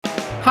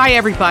Hi,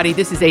 everybody.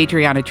 This is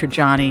Adriana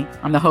Trajani.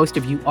 I'm the host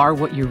of You Are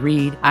What You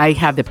Read. I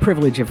have the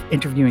privilege of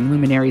interviewing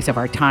luminaries of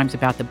our times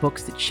about the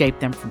books that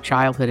shaped them from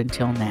childhood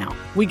until now.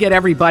 We get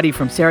everybody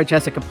from Sarah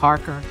Jessica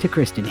Parker to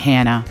Kristen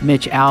Hanna,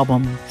 Mitch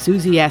Albom,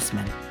 Susie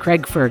Essman,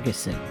 Craig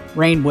Ferguson,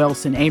 Rainn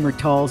Wilson, Amor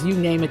Tolls, you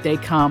name it, they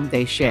come,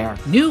 they share.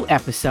 New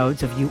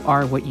episodes of You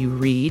Are What You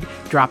Read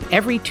drop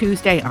every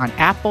Tuesday on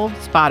Apple,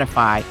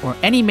 Spotify, or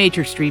any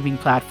major streaming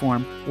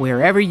platform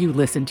wherever you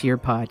listen to your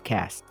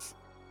podcasts.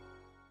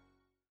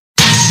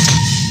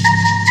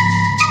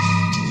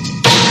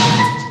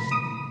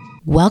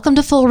 Welcome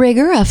to Full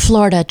Rigor, a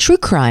Florida true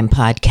crime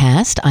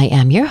podcast. I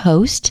am your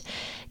host,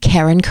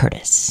 Karen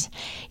Curtis.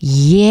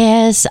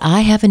 Yes,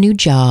 I have a new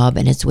job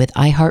and it's with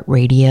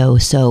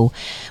iHeartRadio. So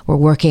we're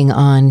working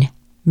on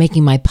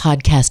making my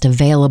podcast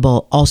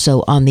available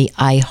also on the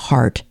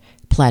iHeart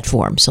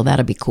platform. So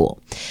that'll be cool.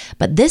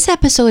 But this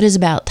episode is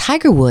about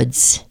Tiger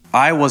Woods.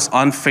 I was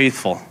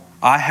unfaithful.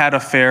 I had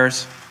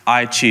affairs.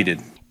 I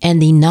cheated.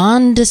 And the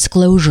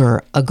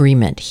non-disclosure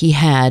agreement he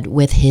had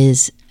with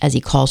his, as he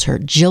calls her,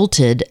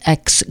 jilted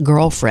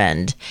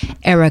ex-girlfriend,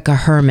 Erica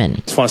Herman.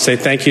 I just want to say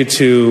thank you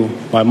to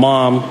my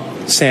mom,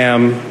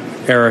 Sam,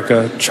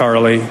 Erica,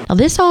 Charlie. Now,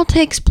 this all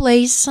takes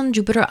place on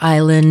Jupiter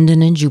Island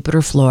and in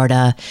Jupiter,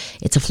 Florida.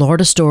 It's a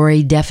Florida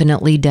story,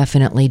 definitely.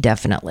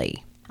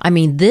 I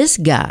mean, this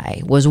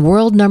guy was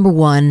world number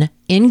one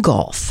in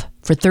golf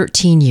for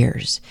 13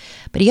 years.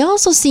 But he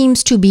also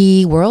seems to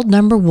be world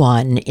number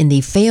one in the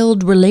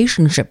failed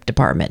relationship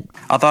department.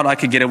 I thought I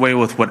could get away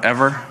with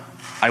whatever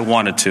I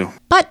wanted to.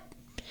 But,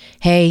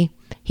 hey,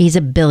 he's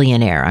a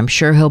billionaire. I'm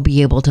sure he'll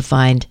be able to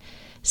find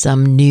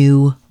some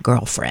new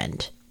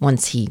girlfriend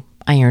once he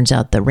irons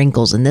out the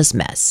wrinkles in this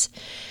mess.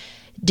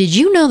 Did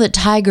you know that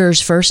Tiger's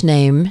first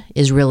name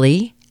is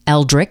really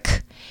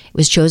Eldrick? It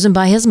was chosen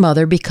by his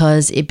mother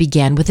because it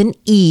began with an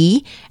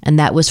E, and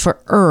that was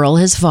for Earl,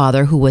 his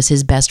father, who was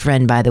his best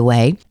friend, by the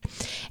way.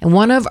 And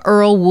one of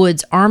Earl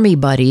Wood's army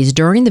buddies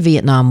during the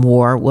Vietnam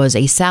War was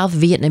a South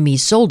Vietnamese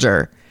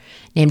soldier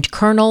named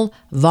Colonel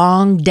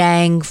Vong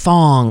Dang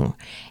Phong.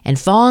 And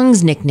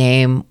Phong's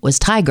nickname was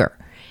Tiger.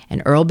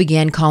 And Earl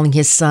began calling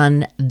his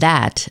son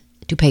that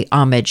to pay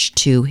homage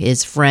to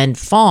his friend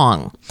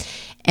Phong.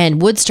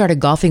 And Wood started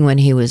golfing when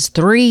he was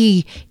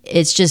 3.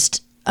 It's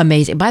just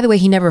amazing. By the way,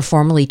 he never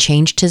formally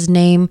changed his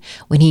name.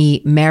 When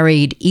he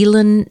married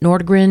Elin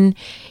Nordgren,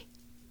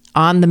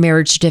 on the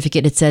marriage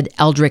certificate, it said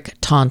Eldrick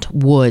Taunt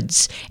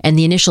Woods. And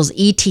the initials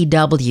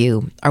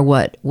ETW are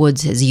what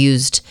Woods has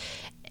used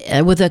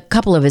with a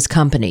couple of his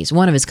companies.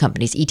 One of his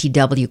companies,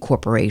 ETW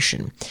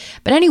Corporation.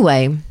 But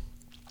anyway,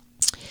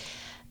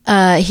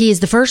 he is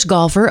the first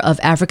golfer of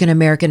African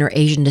American or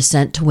Asian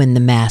descent to win the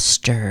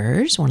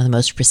Masters, one of the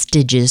most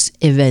prestigious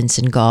events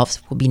in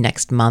golf. Will be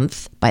next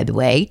month, by the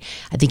way.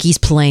 I think he's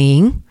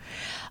playing.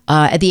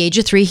 At the age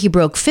of 3, he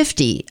broke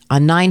 50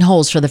 on 9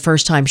 holes for the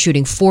first time,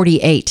 shooting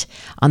 48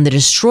 on the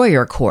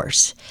Destroyer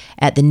course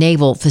at the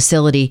Naval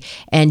facility.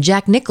 And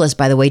Jack Nicklaus,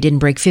 by the way, didn't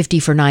break 50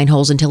 for 9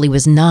 holes until he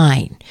was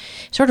 9.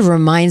 Sort of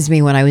reminds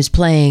me when I was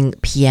playing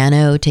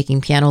piano,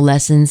 taking piano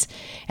lessons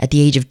at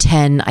the age of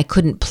 10. I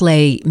couldn't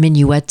play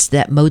minuets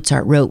that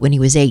Mozart wrote when he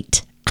was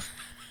 8.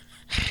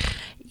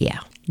 Yeah.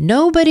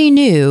 Nobody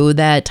knew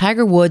that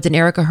Tiger Woods and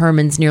Erica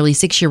Herman's nearly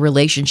 6-year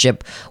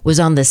relationship was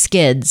on the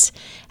skids,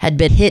 had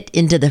been hit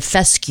into the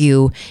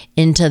fescue,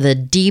 into the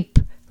deep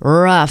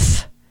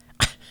rough,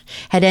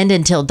 had ended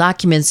until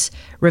documents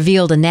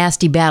revealed a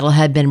nasty battle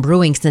had been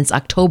brewing since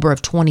October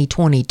of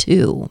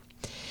 2022.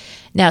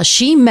 Now,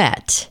 she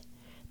met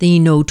the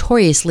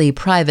notoriously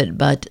private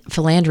but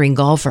philandering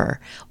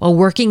golfer while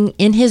working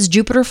in his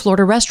Jupiter,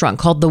 Florida restaurant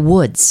called The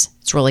Woods.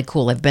 It's really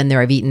cool. I've been there.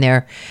 I've eaten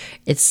there.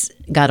 It's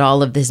got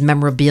all of this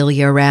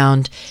memorabilia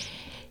around.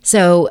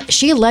 So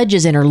she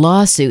alleges in her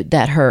lawsuit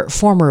that her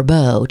former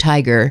beau,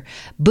 Tiger,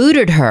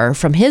 booted her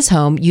from his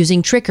home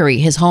using trickery.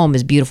 His home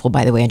is beautiful,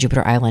 by the way, on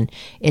Jupiter Island.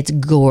 It's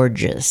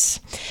gorgeous.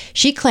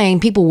 She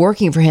claimed people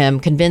working for him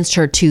convinced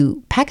her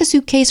to pack a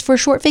suitcase for a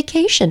short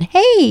vacation.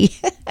 Hey,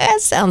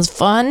 that sounds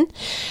fun.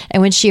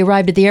 And when she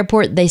arrived at the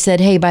airport, they said,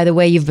 hey, by the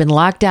way, you've been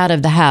locked out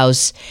of the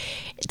house.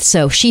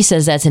 So she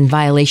says that's in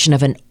violation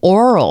of an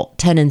oral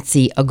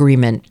tenancy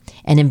agreement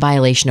and in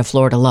violation of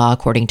Florida law,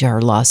 according to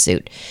her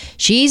lawsuit.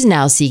 She's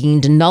now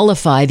seeking to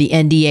nullify the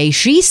NDA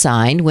she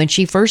signed when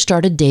she first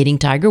started dating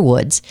Tiger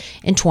Woods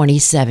in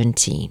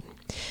 2017.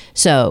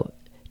 So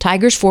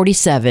Tiger's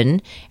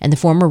 47 and the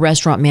former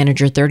restaurant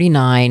manager,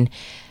 39,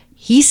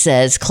 he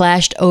says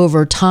clashed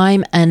over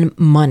time and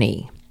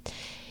money.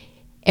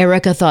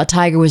 Erica thought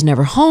Tiger was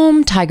never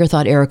home. Tiger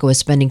thought Erica was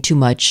spending too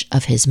much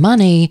of his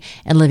money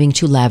and living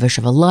too lavish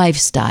of a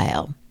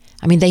lifestyle.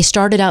 I mean, they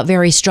started out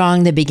very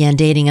strong. They began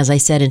dating, as I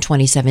said, in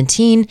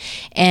 2017.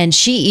 And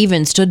she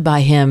even stood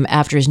by him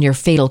after his near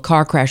fatal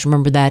car crash.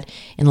 Remember that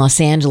in Los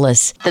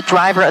Angeles? The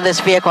driver of this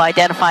vehicle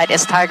identified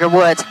as Tiger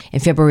Woods. In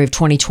February of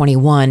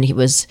 2021, he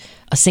was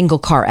a single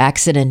car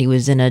accident. He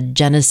was in a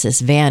Genesis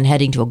van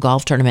heading to a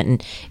golf tournament,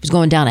 and he was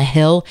going down a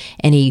hill,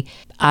 and he,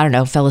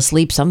 fell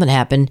asleep. Something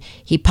happened.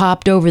 He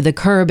popped over the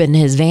curb and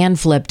his van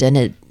flipped, and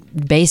it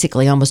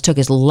basically almost took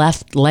his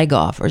left leg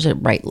off, or is it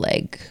right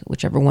leg?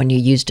 Whichever one you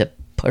use to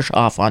push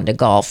off onto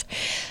golf.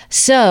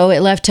 So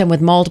it left him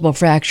with multiple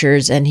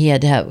fractures and he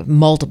had to have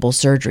multiple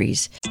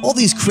surgeries. All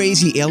these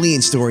crazy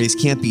alien stories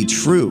can't be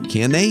true,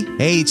 can they?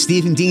 Hey, it's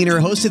Stephen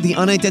Diener, host of the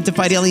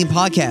Unidentified Alien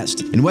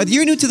Podcast. And whether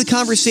you're new to the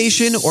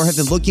conversation or have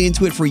been looking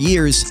into it for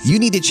years, you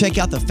need to check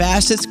out the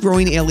fastest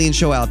growing alien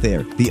show out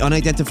there, the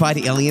Unidentified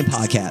Alien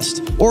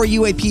Podcast, or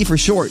UAP for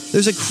short.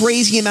 There's a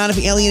crazy amount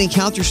of alien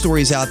encounter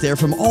stories out there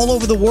from all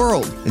over the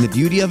world. And the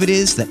beauty of it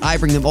is that I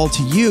bring them all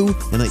to you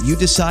and let you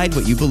decide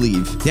what you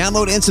believe.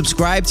 Download and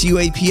subscribe to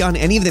UAP on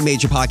any of the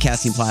major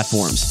podcasting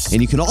platforms. And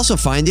you can also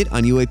find it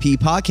on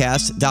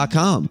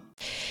UAPpodcast.com.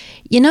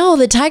 You know,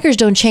 the tigers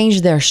don't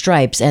change their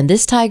stripes, and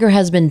this tiger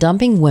has been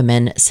dumping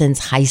women since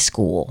high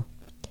school.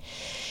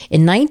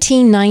 In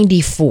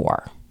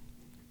 1994,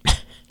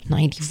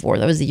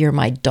 that was the year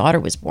my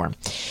daughter was born,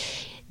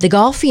 the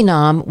golf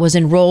phenom was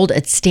enrolled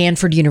at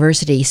Stanford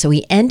University, so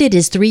he ended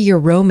his 3-year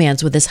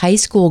romance with his high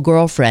school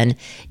girlfriend,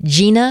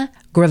 Gina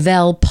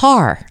Gravel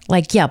Parr.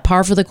 Like, yeah,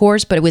 par for the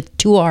course, but with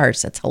 2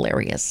 R's. That's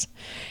hilarious.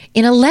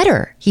 In a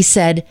letter, he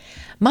said,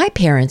 "My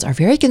parents are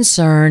very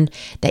concerned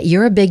that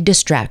you're a big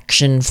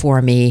distraction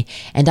for me,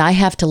 and I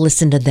have to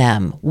listen to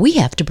them. We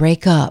have to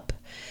break up."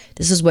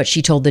 This is what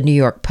she told the New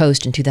York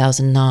Post in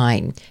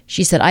 2009.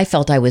 She said, "I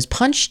felt I was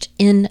punched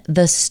in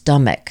the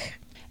stomach."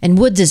 And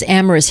Woods'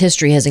 amorous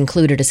history has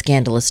included a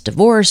scandalous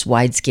divorce,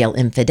 wide-scale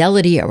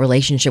infidelity, a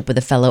relationship with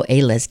a fellow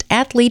A-list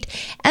athlete,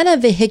 and a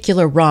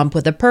vehicular romp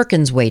with a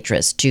Perkins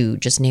waitress, to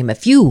just name a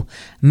few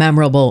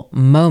memorable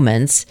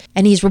moments.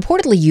 And he's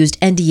reportedly used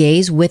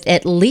NDAs with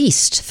at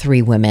least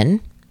 3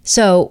 women.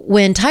 So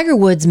when Tiger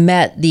Woods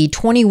met the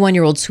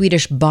 21-year-old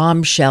Swedish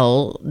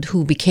bombshell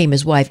who became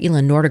his wife,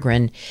 Elin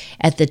Nordegren,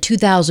 at the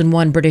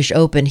 2001 British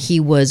Open, he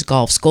was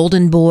golf's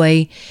golden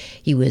boy.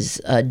 He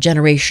was a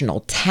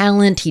generational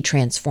talent. He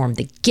transformed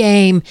the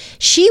game.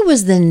 She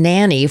was the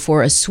nanny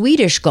for a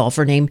Swedish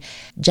golfer named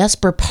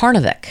Jesper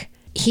Parnevik.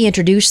 He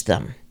introduced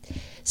them.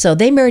 So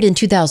they married in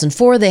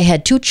 2004. They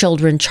had 2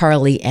 children,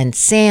 Charlie and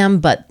Sam,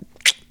 but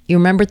you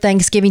remember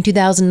Thanksgiving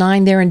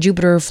 2009 there in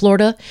Jupiter,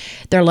 Florida?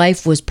 Their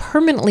life was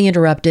permanently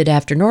interrupted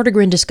after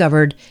Nordegren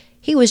discovered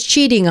he was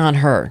cheating on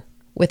her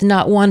with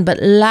not one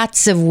but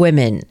lots of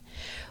women.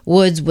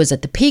 Woods was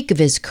at the peak of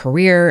his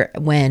career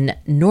when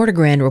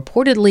Nordegren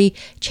reportedly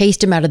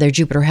chased him out of their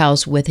Jupiter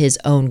house with his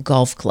own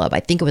golf club. I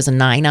think it was a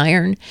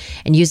 9-iron,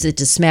 and used it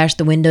to smash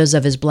the windows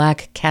of his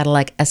black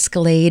Cadillac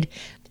Escalade.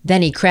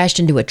 Then he crashed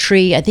into a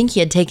tree. I think he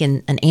had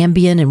taken an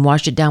Ambien and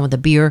washed it down with a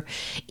beer.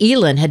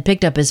 Elin had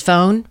picked up his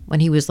phone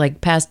when he was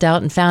passed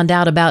out and found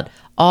out about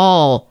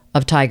all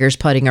of Tiger's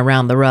putting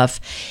around the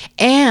rough.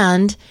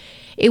 And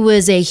it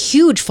was a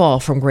huge fall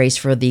from grace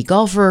for the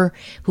golfer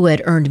who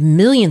had earned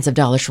millions of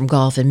dollars from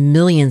golf and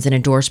millions in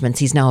endorsements.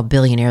 He's now a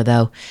billionaire,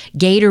 though.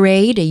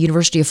 Gatorade, a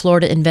University of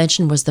Florida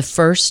invention, was the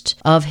first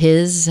of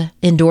his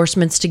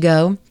endorsements to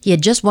go. He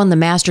had just won the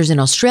Masters in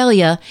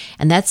Australia,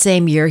 and that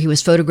same year he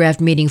was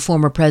photographed meeting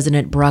former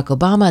President Barack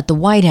Obama at the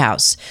White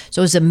House.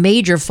 So it was a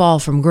major fall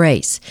from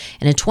grace.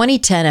 And in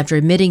 2010, after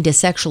admitting to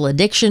sexual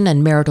addiction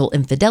and marital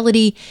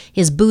infidelity,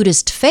 his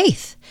Buddhist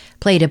faith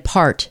played a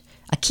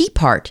key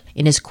part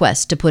in his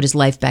quest to put his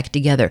life back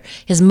together.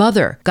 His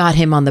mother got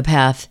him on the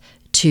path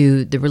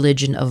to the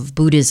religion of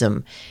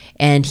Buddhism,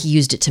 and he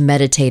used it to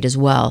meditate as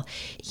well.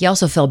 He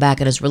also fell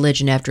back on his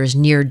religion after his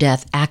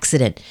near-death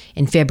accident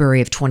in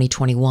February of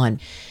 2021.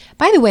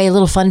 By the way, a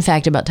little fun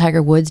fact about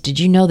Tiger Woods. Did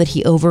you know that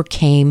he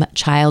overcame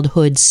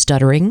childhood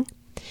stuttering?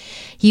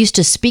 He used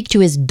to speak to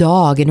his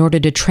dog in order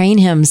to train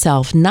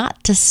himself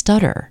not to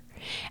stutter.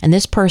 And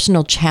this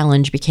personal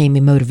challenge became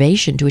a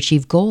motivation to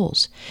achieve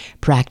goals.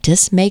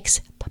 Practice makes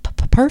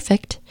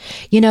perfect.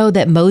 You know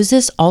that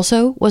Moses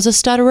also was a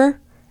stutterer?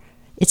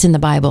 It's in the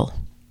Bible.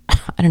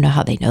 I don't know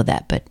how they know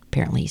that, but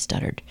apparently he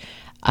stuttered.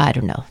 I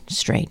don't know.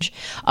 Strange.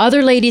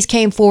 Other ladies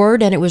came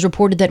forward, and it was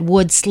reported that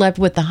Woods slept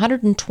with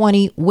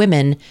 120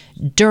 women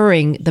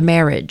during the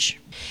marriage.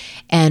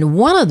 And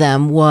one of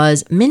them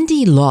was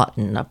Mindy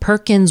Lawton, a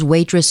Perkins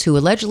waitress who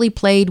allegedly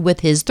played with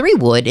his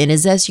 3-wood in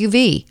his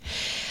SUV.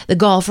 The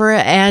golfer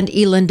and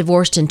Elin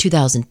divorced in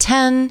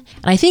 2010, and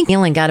I think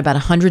Elin got about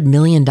 $100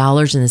 million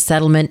in the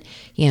settlement.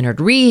 He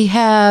entered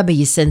rehab.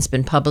 He's since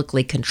been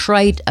publicly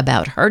contrite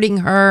about hurting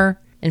her.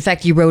 In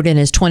fact, he wrote in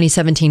his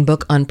 2017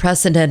 book,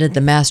 Unprecedented, The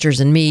Masters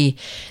and Me,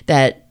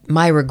 that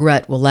my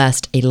regret will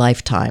last a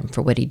lifetime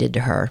for what he did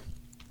to her.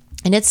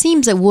 And it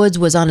seems that Woods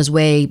was on his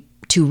way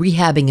to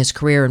rehabbing his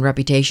career and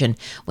reputation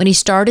when he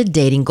started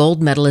dating gold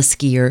medalist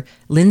skier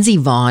Lindsey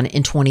Vonn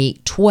in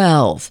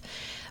 2012.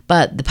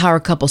 But the power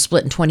couple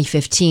split in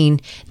 2015.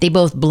 They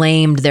both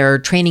blamed their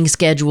training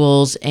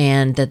schedules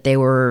and that they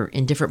were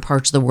in different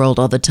parts of the world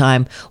all the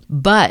time.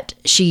 But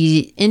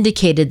she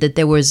indicated that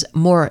there was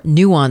more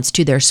nuance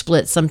to their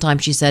split.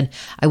 Sometimes she said,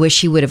 "I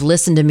wish he would have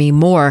listened to me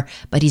more,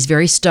 but he's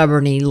very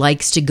stubborn and he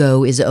likes to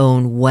go his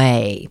own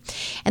way."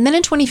 And then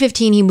in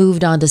 2015, he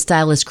moved on to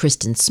stylist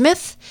Kristen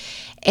Smith.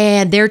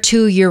 And their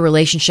 2-year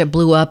relationship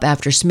blew up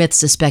after Smith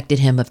suspected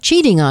him of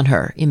cheating on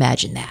her.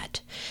 Imagine that.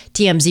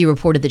 TMZ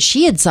reported that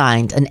she had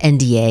signed an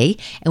NDA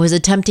and was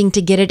attempting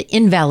to get it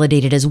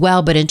invalidated as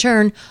well, but in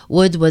turn,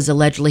 Woods was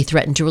allegedly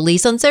threatened to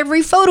release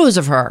unsavory photos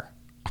of her.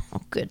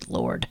 Oh, good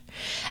Lord.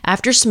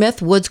 After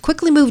Smith, Woods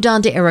quickly moved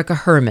on to Erica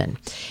Herman,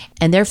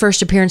 and their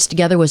first appearance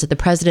together was at the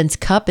President's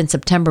Cup in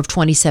September of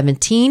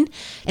 2017,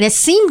 and it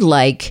seemed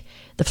like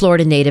the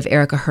Florida native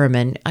Erica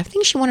Herman, I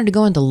think she wanted to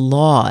go into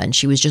law, and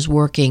she was just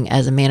working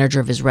as a manager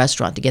of his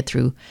restaurant to get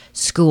through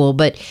school,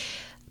 but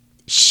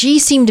she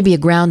seemed to be a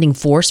grounding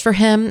force for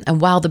him,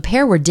 and while the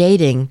pair were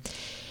dating,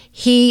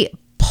 he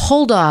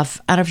pulled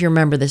off, I don't know if you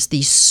remember this,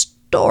 the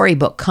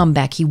storybook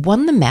comeback. He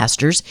won the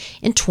Masters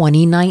in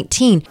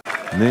 2019.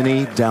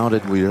 Many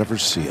doubted we'd ever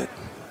see it,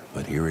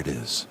 but here it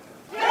is.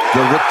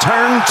 The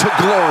return to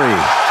glory.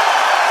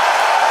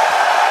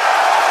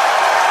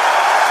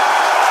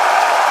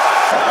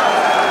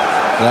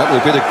 That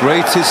will be the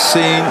greatest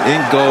scene in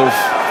golf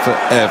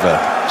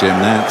forever, Jim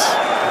Nantz.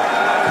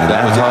 And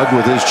that hug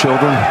with his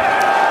children,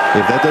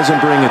 if that doesn't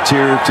bring a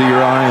tear to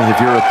your eye, if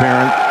you're a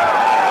parent,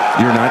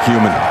 you're not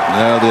human.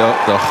 Now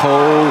the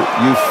whole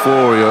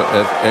euphoria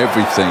of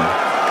everything,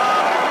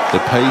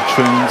 the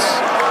patrons,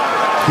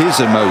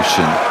 his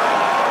emotion,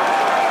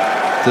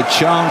 the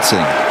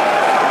chanting.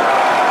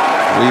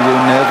 We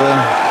will never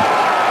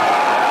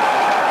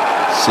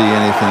see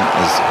anything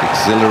as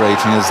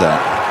exhilarating as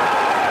that.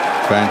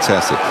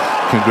 Fantastic.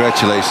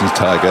 Congratulations,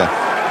 Tiger.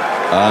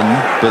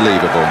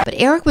 Unbelievable. But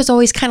Eric was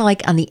always kind of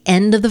like on the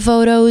end of the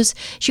photos.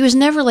 She was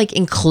never like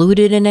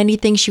included in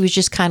anything. She was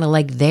just kind of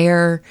like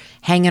there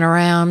hanging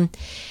around.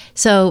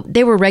 So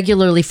they were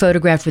regularly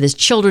photographed with his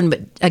children,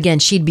 but again,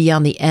 she'd be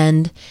on the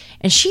end.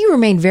 And she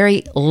remained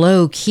very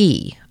low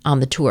key on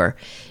the tour.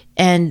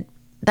 And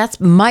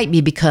that might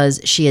be because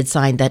she had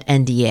signed that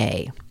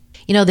NDA.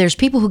 You know, there's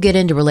people who get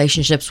into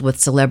relationships with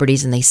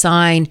celebrities and they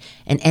sign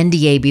an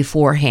NDA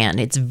beforehand.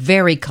 It's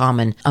very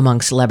common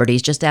among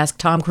celebrities. Just ask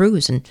Tom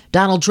Cruise and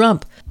Donald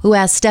Trump, who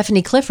asked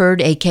Stephanie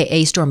Clifford,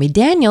 a.k.a. Stormy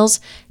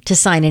Daniels, to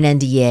sign an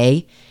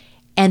NDA,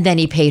 and then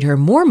he paid her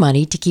more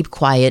money to keep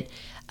quiet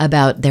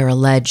about their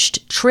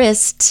alleged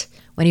tryst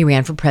when he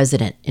ran for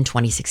president in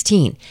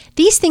 2016.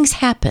 These things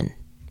happen.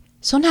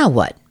 So now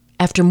what?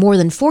 After more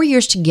than 4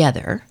 years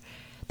together,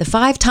 the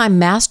 5-time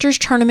Masters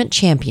Tournament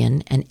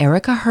champion and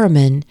Erica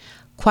Herman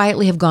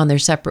quietly have gone their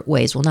separate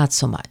ways. Well, not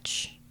so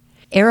much.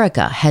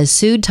 Erica has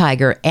sued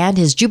Tiger and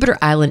his Jupiter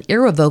Island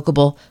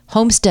Irrevocable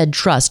Homestead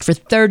Trust for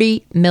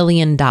 $30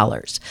 million,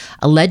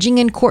 alleging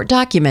in court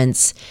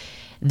documents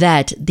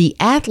that the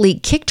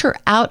athlete kicked her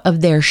out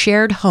of their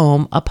shared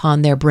home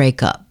upon their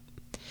breakup.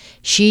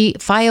 She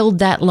filed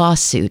that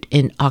lawsuit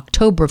in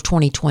October of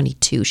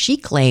 2022. She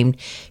claimed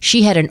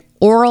she had an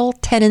oral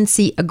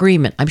tenancy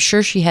agreement. I'm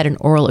sure she had an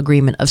oral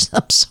agreement of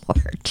some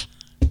sort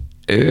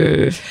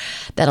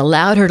that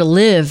allowed her to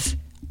live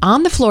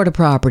on the Florida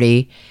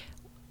property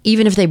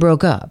even if they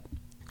broke up,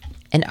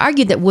 and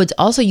argued that Woods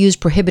also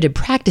used prohibited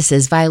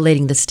practices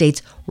violating the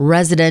state's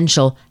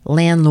Residential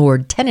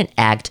Landlord-Tenant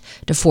Act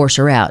to force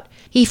her out.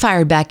 He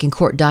fired back in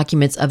court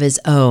documents of his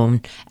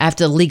own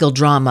after the legal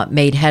drama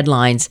made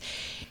headlines.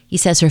 He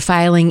says her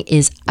filing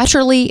is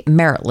utterly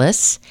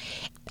meritless,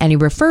 and he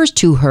refers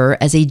to her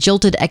as a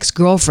jilted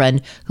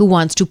ex-girlfriend who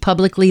wants to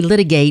publicly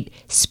litigate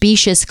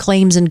specious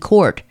claims in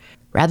court,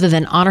 rather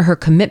than honor her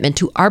commitment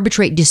to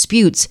arbitrate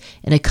disputes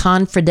in a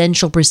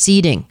confidential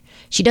proceeding.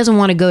 She doesn't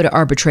want to go to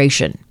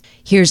arbitration.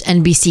 Here's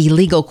NBC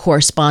legal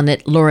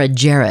correspondent Laura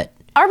Jarrett.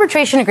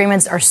 Arbitration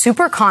agreements are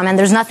super common.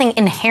 There's nothing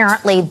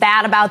inherently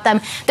bad about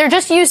them. They're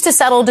just used to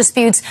settle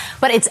disputes,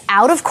 but it's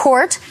out of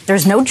court.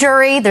 There's no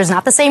jury. There's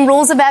not the same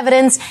rules of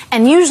evidence.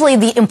 And usually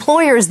the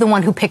employer is the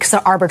one who picks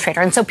the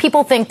arbitrator. And so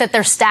people think that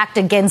they're stacked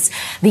against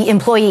the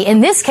employee. In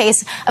this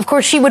case, of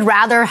course, she would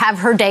rather have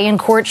her day in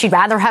court. She'd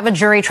rather have a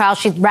jury trial.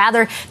 She'd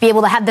rather be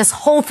able to have this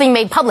whole thing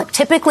made public.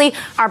 Typically,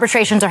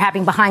 arbitrations are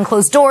happening behind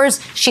closed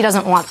doors. She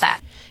doesn't want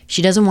that.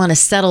 She doesn't want to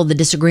settle the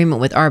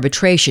disagreement with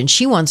arbitration.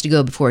 She wants to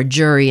go before a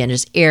jury and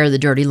just air the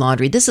dirty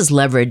laundry. This is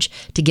leverage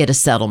to get a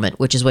settlement,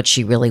 which is what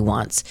she really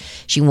wants.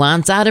 She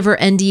wants out of her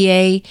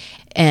NDA,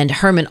 and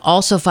Herman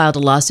also filed a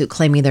lawsuit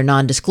claiming their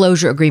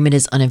non-disclosure agreement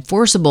is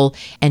unenforceable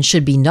and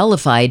should be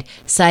nullified,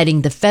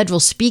 citing the federal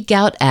Speak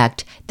Out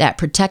Act that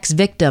protects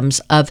victims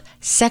of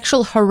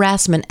sexual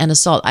harassment and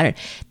assault.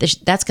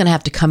 That's going to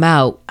have to come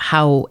out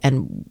how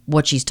and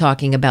what she's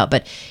talking about.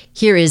 But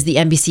here is the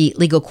NBC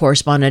legal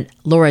correspondent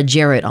Laura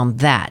Jarrett on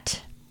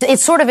that.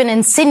 It's sort of an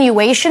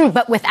insinuation,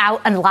 but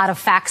without a lot of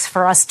facts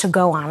for us to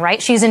go on, right?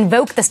 She's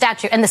invoked the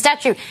statute, and the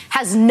statute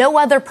has no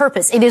other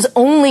purpose. It is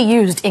only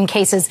used in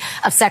cases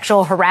of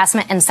sexual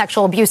harassment and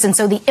sexual abuse. And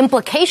so the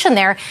implication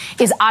there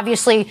is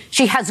obviously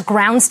she has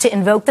grounds to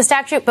invoke the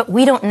statute, but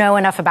we don't know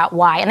enough about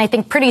why. And I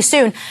think pretty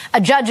soon a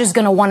judge is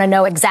going to want to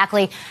know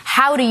exactly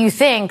how do you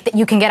think that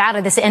you can get out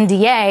of this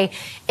NDA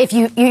if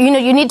you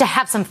need to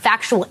have some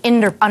factual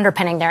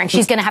underpinning there. And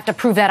she's going to have to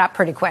prove that up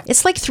pretty quick.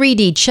 It's like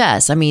 3D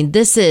chess. I mean,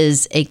 this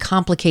is a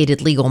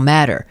complicated legal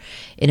matter.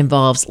 It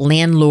involves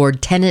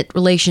landlord-tenant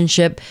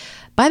relationship.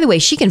 By the way,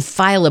 she can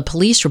file a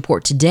police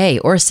report today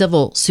or a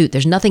civil suit.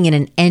 There's nothing in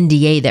an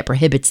NDA that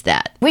prohibits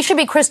that. We should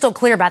be crystal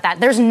clear about that.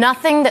 There's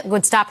nothing that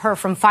would stop her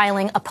from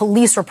filing a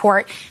police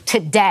report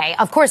today.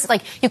 Of course,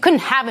 you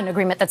couldn't have an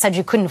agreement that said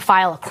you couldn't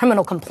file a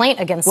criminal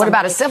complaint against somebody. What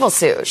about a civil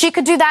suit? She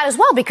could do that as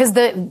well, because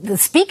the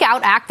Speak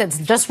Out Act that's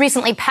just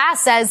recently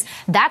passed says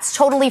that's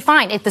totally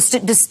fine. If the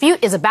dispute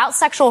is about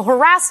sexual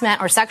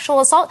harassment or sexual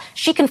assault,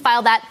 she can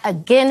file that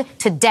again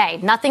today.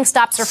 Nothing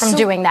stops her from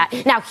doing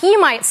that. Now, he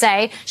might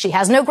say she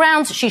has no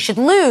grounds, she should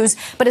lose,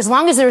 but as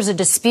long as there's a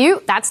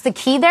dispute, that's the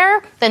key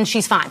there, then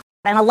she's fine.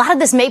 And a lot of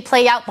this may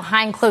play out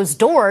behind closed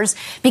doors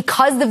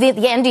because of the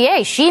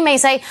NDA. She may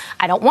say,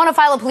 I don't want to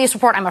file a police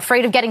report. I'm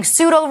afraid of getting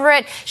sued over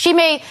it. She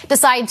may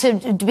decide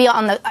to be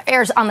on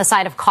the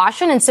side of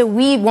caution. And so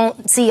we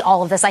won't see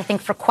all of this, I think,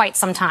 for quite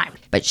some time.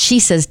 But she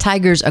says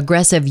Tiger's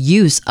aggressive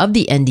use of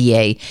the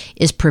NDA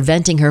is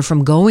preventing her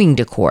from going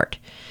to court.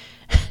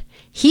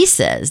 He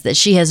says that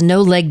she has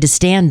no leg to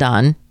stand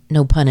on.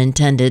 No pun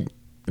intended.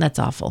 That's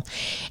awful.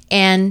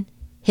 And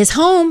his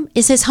home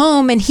is his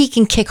home, and he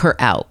can kick her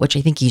out, which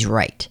I think he's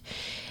right.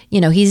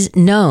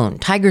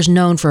 Tiger's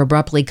known for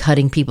abruptly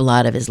cutting people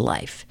out of his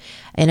life.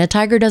 And a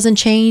tiger doesn't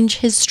change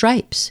his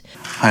stripes.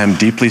 I am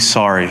deeply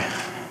sorry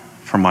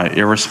for my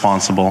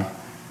irresponsible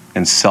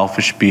and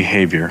selfish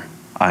behavior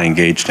I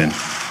engaged in.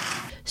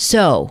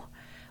 So,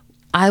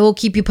 I will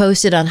keep you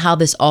posted on how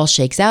this all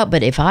shakes out,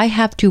 but if I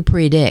have to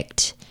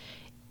predict,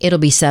 it'll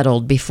be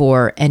settled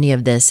before any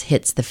of this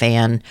hits the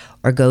fan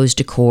or goes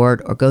to court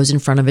or goes in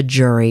front of a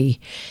jury.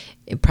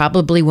 It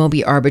probably won't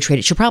be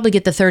arbitrated. She'll probably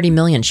get the $30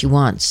 million she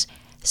wants.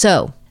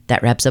 So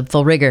that wraps up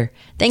Full Rigor.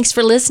 Thanks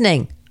for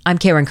listening. I'm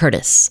Karen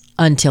Curtis.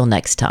 Until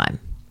next time.